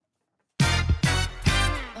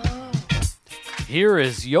Here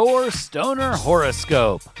is your Stoner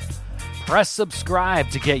Horoscope. Press subscribe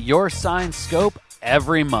to get your signed scope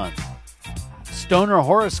every month. Stoner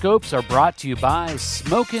Horoscopes are brought to you by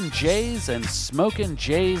Smokin' Jays and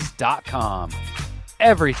SmokinJays.com.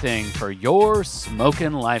 Everything for your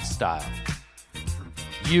smokin' lifestyle.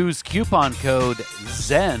 Use coupon code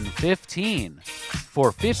ZEN15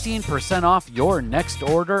 for 15% off your next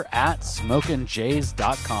order at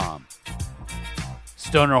SmokinJays.com.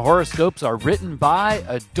 Stoner Horoscopes are written by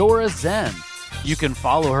Adora Zen. You can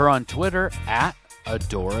follow her on Twitter at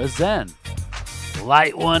Adora Zen.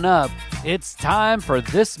 Light one up. It's time for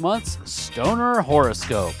this month's Stoner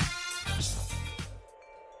Horoscope.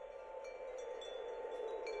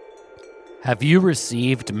 Have you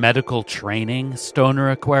received medical training, Stoner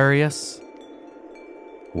Aquarius?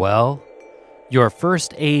 Well, your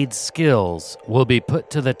first aid skills will be put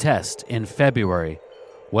to the test in February,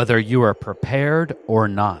 whether you are prepared or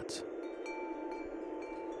not.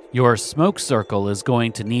 Your smoke circle is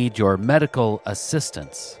going to need your medical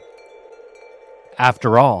assistance.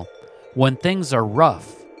 After all, when things are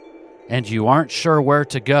rough and you aren't sure where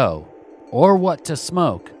to go or what to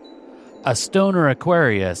smoke, a Stoner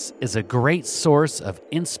Aquarius is a great source of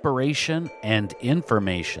inspiration and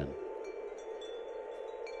information.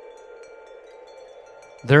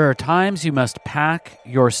 There are times you must pack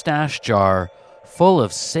your stash jar full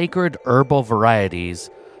of sacred herbal varieties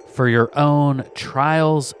for your own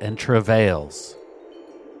trials and travails.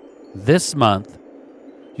 This month,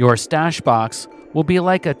 your stash box will be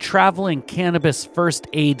like a traveling cannabis first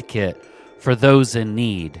aid kit for those in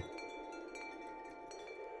need.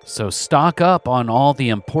 So stock up on all the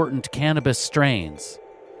important cannabis strains: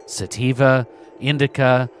 sativa,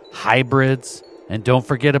 indica, hybrids, and don't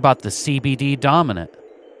forget about the CBD dominant.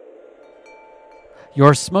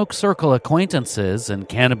 Your smoke circle acquaintances and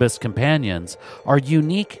cannabis companions are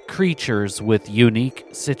unique creatures with unique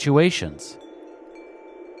situations.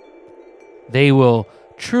 They will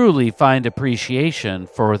truly find appreciation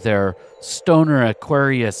for their Stoner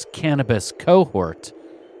Aquarius cannabis cohort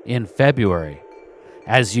in February,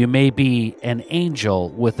 as you may be an angel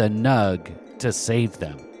with a nug to save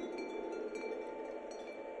them.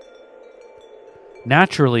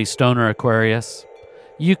 Naturally, Stoner Aquarius,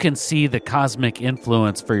 you can see the cosmic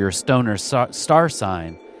influence for your stoner star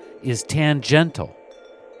sign is tangential.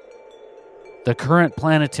 The current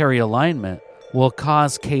planetary alignment will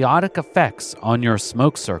cause chaotic effects on your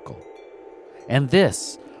smoke circle, and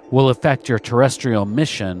this will affect your terrestrial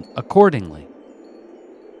mission accordingly.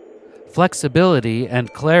 Flexibility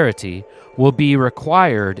and clarity will be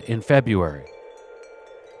required in February.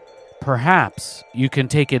 Perhaps you can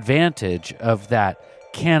take advantage of that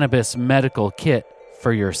cannabis medical kit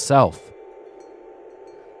for yourself.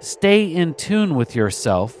 Stay in tune with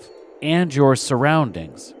yourself and your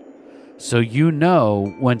surroundings, so you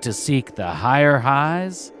know when to seek the higher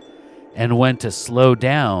highs and when to slow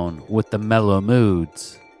down with the mellow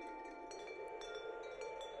moods.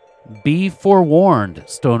 Be forewarned,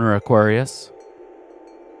 Stoner Aquarius.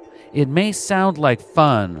 It may sound like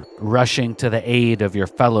fun rushing to the aid of your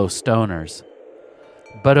fellow stoners,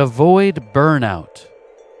 but avoid burnout.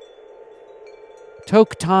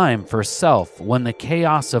 Take time for self when the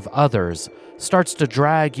chaos of others starts to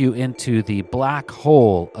drag you into the black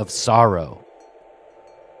hole of sorrow.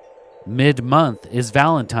 Mid-month is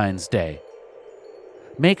Valentine's Day.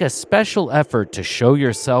 Make a special effort to show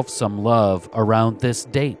yourself some love around this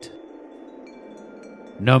date.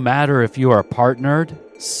 No matter if you are partnered,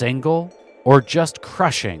 single, or just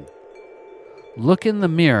crushing, look in the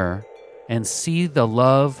mirror and see the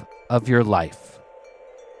love of your life.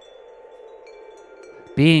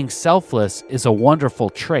 Being selfless is a wonderful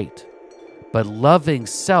trait, but loving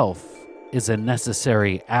self is a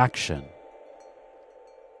necessary action.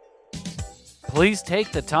 Please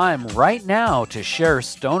take the time right now to share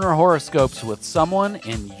Stoner Horoscopes with someone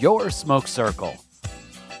in your smoke circle.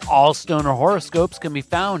 All Stoner Horoscopes can be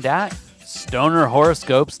found at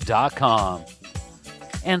StonerHoroscopes.com.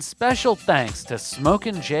 And special thanks to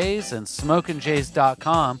Smokin' Jays and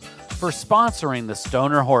SmokinJays.com for sponsoring the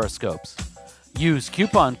Stoner Horoscopes. Use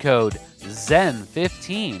coupon code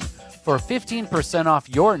ZEN15 for 15% off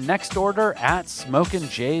your next order at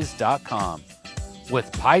SmokinJays.com.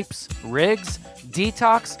 With pipes, rigs,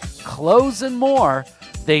 detox, clothes, and more,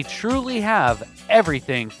 they truly have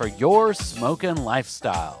everything for your smokin'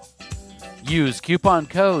 lifestyle. Use coupon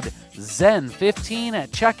code ZEN15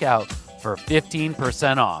 at checkout for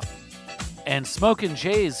 15% off. And Smokin'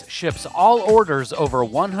 Jays ships all orders over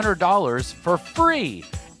 $100 for free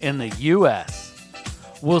in the U.S.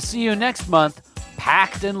 We'll see you next month,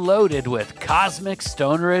 packed and loaded with cosmic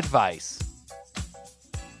stoner advice.